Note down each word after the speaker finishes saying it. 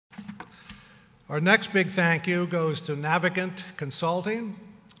Our next big thank you goes to Navigant Consulting.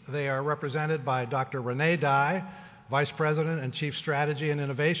 They are represented by Dr. Renee Dye, Vice President and Chief Strategy and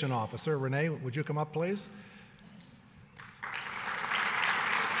Innovation Officer. Renee, would you come up, please?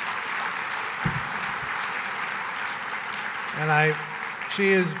 And she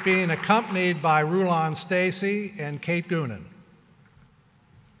is being accompanied by Rulon Stacy and Kate Goonan.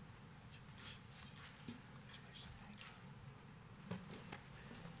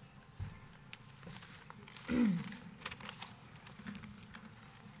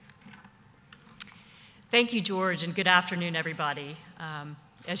 Thank you, George, and good afternoon, everybody.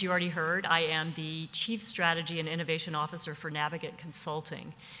 As you already heard, I am the Chief Strategy and Innovation Officer for Navigant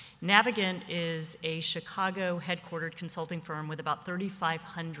Consulting. Navigant is a Chicago-headquartered consulting firm with about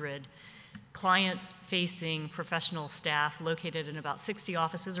 3,500 client-facing professional staff located in about 60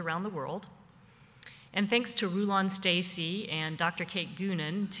 offices around the world. And thanks to Rulon Stacy and Dr. Kate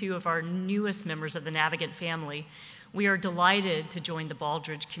Goonan, two of our newest members of the Navigant family, we are delighted to join the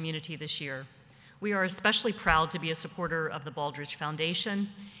Baldrige community this year. We are especially proud to be a supporter of the Baldrige Foundation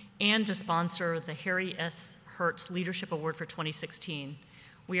and to sponsor the Harry S. Hertz Leadership Award for 2016.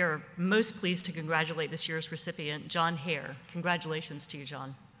 We are most pleased to congratulate this year's recipient, John Hare. Congratulations to you,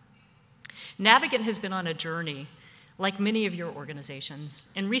 John. Navigant has been on a journey, like many of your organizations.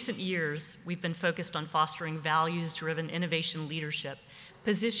 In recent years, we've been focused on fostering values-driven innovation leadership,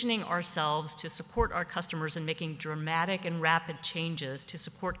 positioning ourselves to support our customers in making dramatic and rapid changes to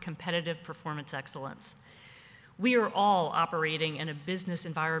support competitive performance excellence. We are all operating in a business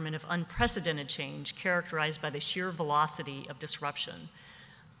environment of unprecedented change characterized by the sheer velocity of disruption.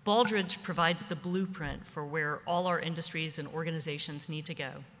 Baldrige provides the blueprint for where all our industries and organizations need to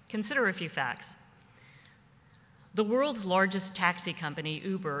go. Consider a few facts. The world's largest taxi company,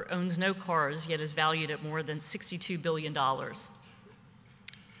 Uber, owns no cars, yet is valued at more than $62 billion.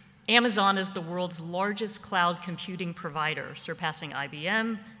 Amazon is the world's largest cloud computing provider, surpassing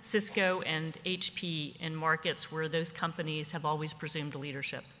IBM, Cisco, and HP in markets where those companies have always presumed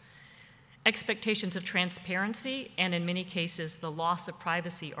leadership. Expectations of transparency, and in many cases, the loss of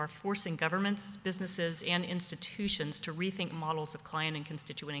privacy, are forcing governments, businesses, and institutions to rethink models of client and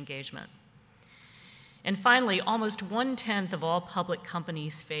constituent engagement. And finally, almost 1/10 of all public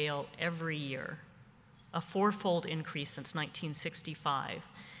companies fail every year, a fourfold increase since 1965.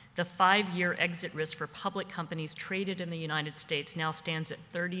 The 5-year exit risk for public companies traded in the United States now stands at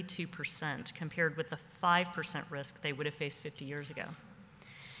 32%, compared with the 5% risk they would have faced 50 years ago.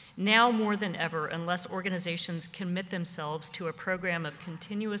 Now more than ever, unless organizations commit themselves to a program of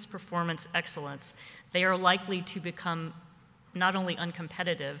continuous performance excellence, they are likely to become not only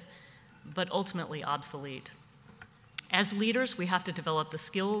uncompetitive, but ultimately obsolete. As leaders, we have to develop the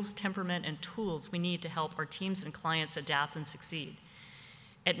skills, temperament, and tools we need to help our teams and clients adapt and succeed.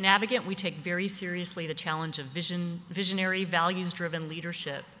 At Navigant, we take very seriously the challenge of visionary, values-driven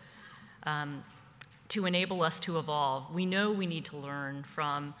leadership to enable us to evolve. We know we need to learn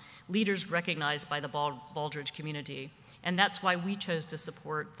from leaders recognized by the Baldrige community, and that's why we chose to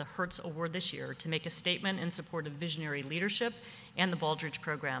support the Hertz Award this year, to make a statement in support of visionary leadership and the Baldrige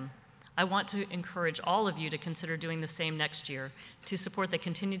program. I want to encourage all of you to consider doing the same next year to support the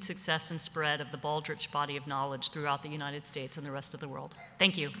continued success and spread of the Baldrige body of knowledge throughout the United States and the rest of the world.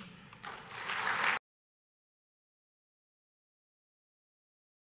 Thank you.